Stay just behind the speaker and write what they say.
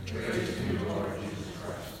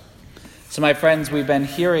So my friends, we've been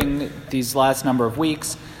hearing these last number of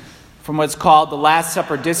weeks from what's called the Last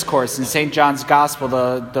Supper Discourse in St. John's Gospel,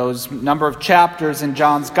 those number of chapters in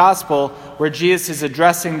John's Gospel where Jesus is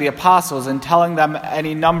addressing the apostles and telling them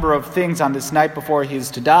any number of things on this night before he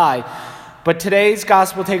is to die. But today's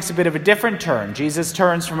Gospel takes a bit of a different turn. Jesus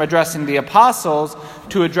turns from addressing the apostles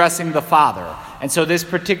to addressing the Father. And so this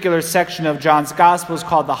particular section of John's Gospel is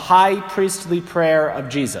called the High Priestly Prayer of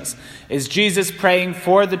Jesus. Is Jesus praying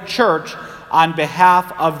for the church on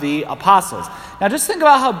behalf of the apostles? Now just think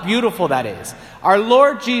about how beautiful that is. Our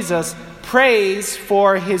Lord Jesus prays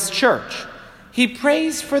for his church. He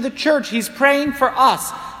prays for the church. He's praying for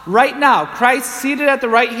us. Right now, Christ, seated at the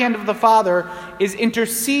right hand of the Father, is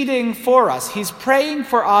interceding for us. He's praying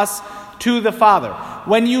for us to the Father.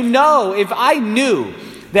 If I knew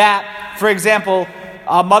that, for example,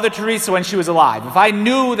 Mother Teresa, when she was alive, if I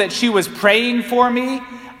knew that she was praying for me,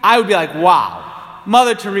 I would be like, wow,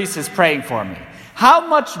 Mother Teresa is praying for me. How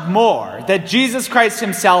much more that Jesus Christ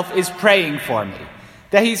himself is praying for me,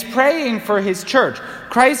 that he's praying for his church.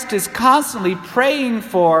 Christ is constantly praying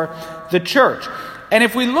for the church. And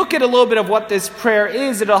if we look at a little bit of what this prayer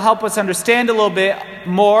is, it'll help us understand a little bit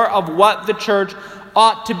more of what the church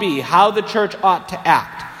ought to be, how the church ought to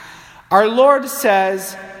act. Our Lord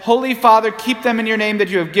says, "Holy Father, keep them in your name that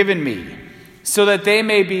you have given me, so that they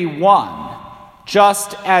may be one,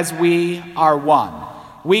 just as we are one."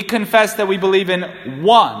 We confess that we believe in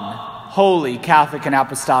one holy Catholic and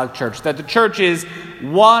Apostolic Church, that the church is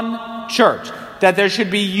one church, that there should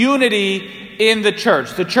be unity in the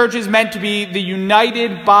church. The church is meant to be the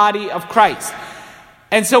united body of Christ.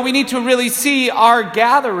 And so we need to really see our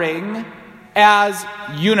gathering as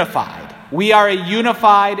unified. We are a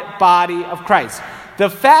unified body of Christ. The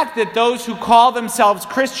fact that those who call themselves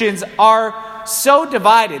Christians are so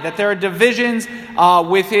divided, that there are divisions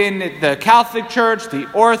within the Catholic Church, the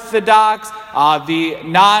Orthodox, the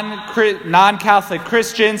non-Catholic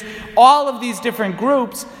Christians, all of these different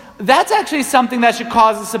groups, that's actually something that should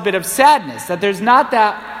cause us a bit of sadness, that there's not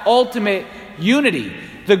that ultimate unity.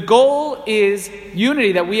 The goal is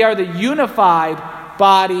unity, that we are the unified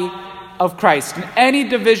body of Christ. And any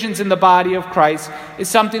divisions in the body of Christ is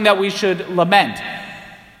something that we should lament.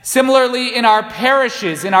 Similarly, in our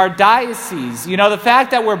parishes, in our dioceses, the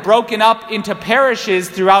fact that we're broken up into parishes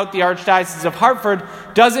throughout the Archdiocese of Hartford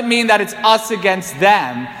doesn't mean that it's us against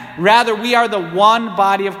them. Rather, we are the one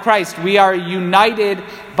body of Christ. We are a united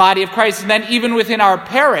body of Christ. And then even within our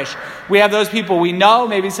parish, we have those people we know,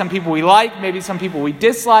 maybe some people we like, maybe some people we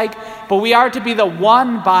dislike, but we are to be the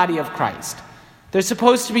one body of Christ. There's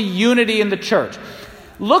supposed to be unity in the church.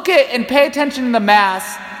 Look at and pay attention in the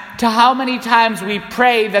Mass to how many times we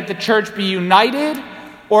pray that the church be united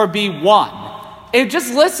or be one. And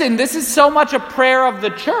just listen, this is so much a prayer of the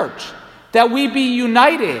church, that we be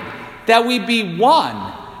united, that we be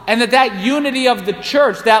one, and that unity of the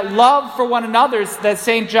church, that love for one another that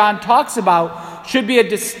St. John talks about, should be a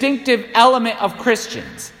distinctive element of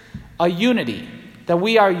Christians. A unity, that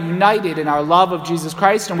we are united in our love of Jesus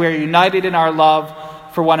Christ and we are united in our love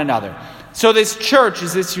for one another. So this church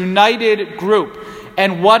is this united group.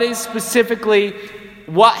 And what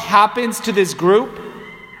happens to this group?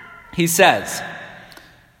 He says,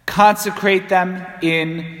 consecrate them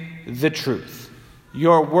in the truth.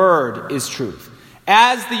 Your word is truth.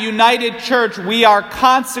 As the united church, we are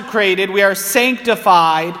consecrated, we are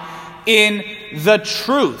sanctified in the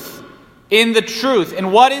truth. In the truth.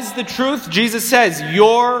 And what is the truth? Jesus says,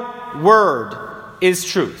 your word is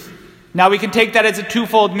truth. Now we can take that as a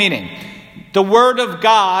twofold meaning. The word of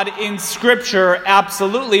God in Scripture,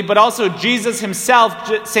 absolutely, but also Jesus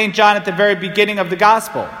himself, St. John at the very beginning of the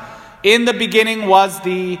Gospel. In the beginning was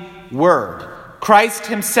the Word. Christ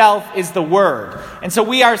himself is the Word. And so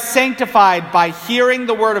we are sanctified by hearing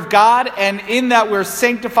the Word of God, and in that we're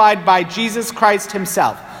sanctified by Jesus Christ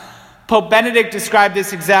himself. Pope Benedict described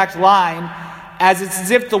this exact line as it's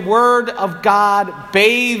as if the Word of God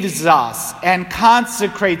bathes us and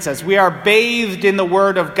consecrates us. We are bathed in the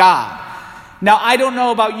Word of God. Now, I don't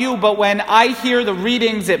know about you, but when I hear the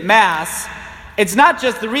readings at Mass,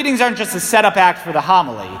 the readings aren't just a setup act for the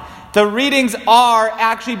homily. The readings are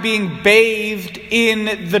actually being bathed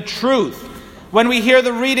in the truth. When we hear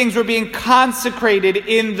the readings, we're being consecrated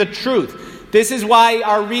in the truth. This is why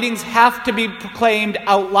our readings have to be proclaimed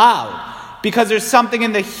out loud, because there's something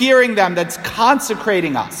in the hearing them that's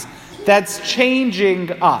consecrating us, that's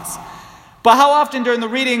changing us. But how often during the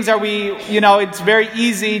readings are we, it's very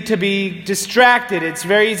easy to be distracted. It's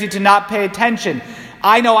very easy to not pay attention.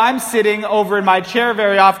 I know I'm sitting over in my chair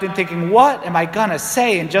very often thinking, what am I going to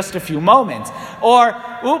say in just a few moments? Or,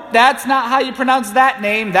 that's not how you pronounce that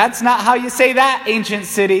name. That's not how you say that ancient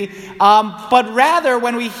city. But rather,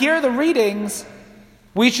 when we hear the readings,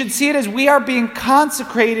 we should see it as we are being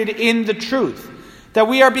consecrated in the truth, that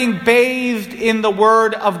we are being bathed in the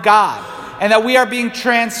Word of God, and that we are being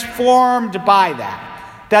transformed by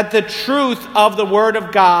that the truth of the Word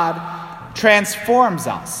of God transforms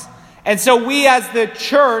us. And so we as the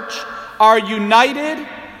church are united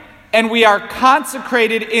and we are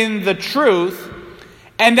consecrated in the truth,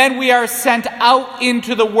 and then we are sent out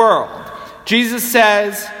into the world. Jesus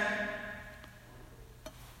says,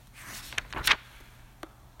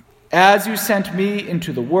 as you sent me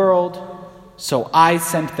into the world, so I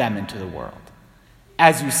sent them into the world.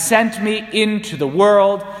 As you sent me into the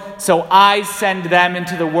world, so I send them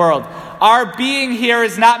into the world. Our being here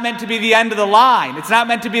is not meant to be the end of the line. It's not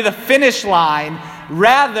meant to be the finish line.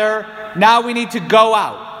 Rather, now we need to go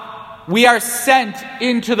out. We are sent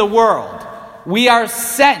into the world. We are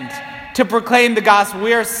sent to proclaim the gospel.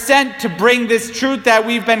 We are sent to bring this truth that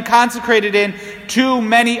we've been consecrated in to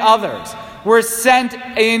many others. We're sent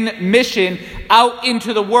in mission out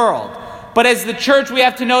into the world. But as the church, we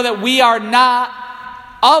have to know that we are not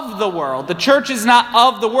of the world. The church is not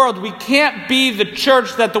of the world. We can't be the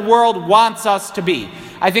church that the world wants us to be.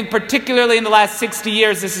 I think particularly in the last 60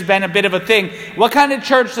 years, this has been a bit of a thing. What kind of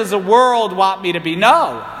church does the world want me to be?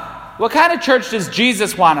 No. What kind of church does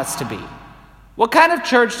Jesus want us to be? What kind of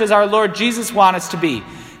church does our Lord Jesus want us to be?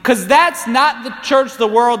 Because that's not the church the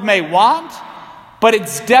world may want, but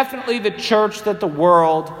it's definitely the church that the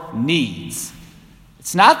world needs.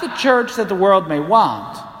 It's not the church that the world may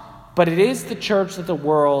want, but it is the church that the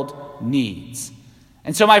world needs.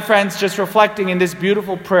 And so, my friends, just reflecting in this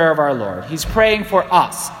beautiful prayer of our Lord, he's praying for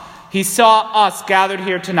us. He saw us gathered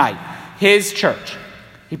here tonight, his church.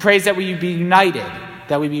 He prays that we be united,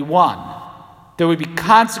 that we be one, that we be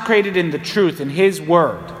consecrated in the truth, in his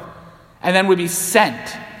word, and then we be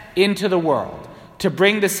sent into the world to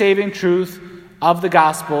bring the saving truth of the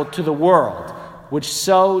gospel to the world, which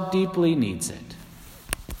so deeply needs it.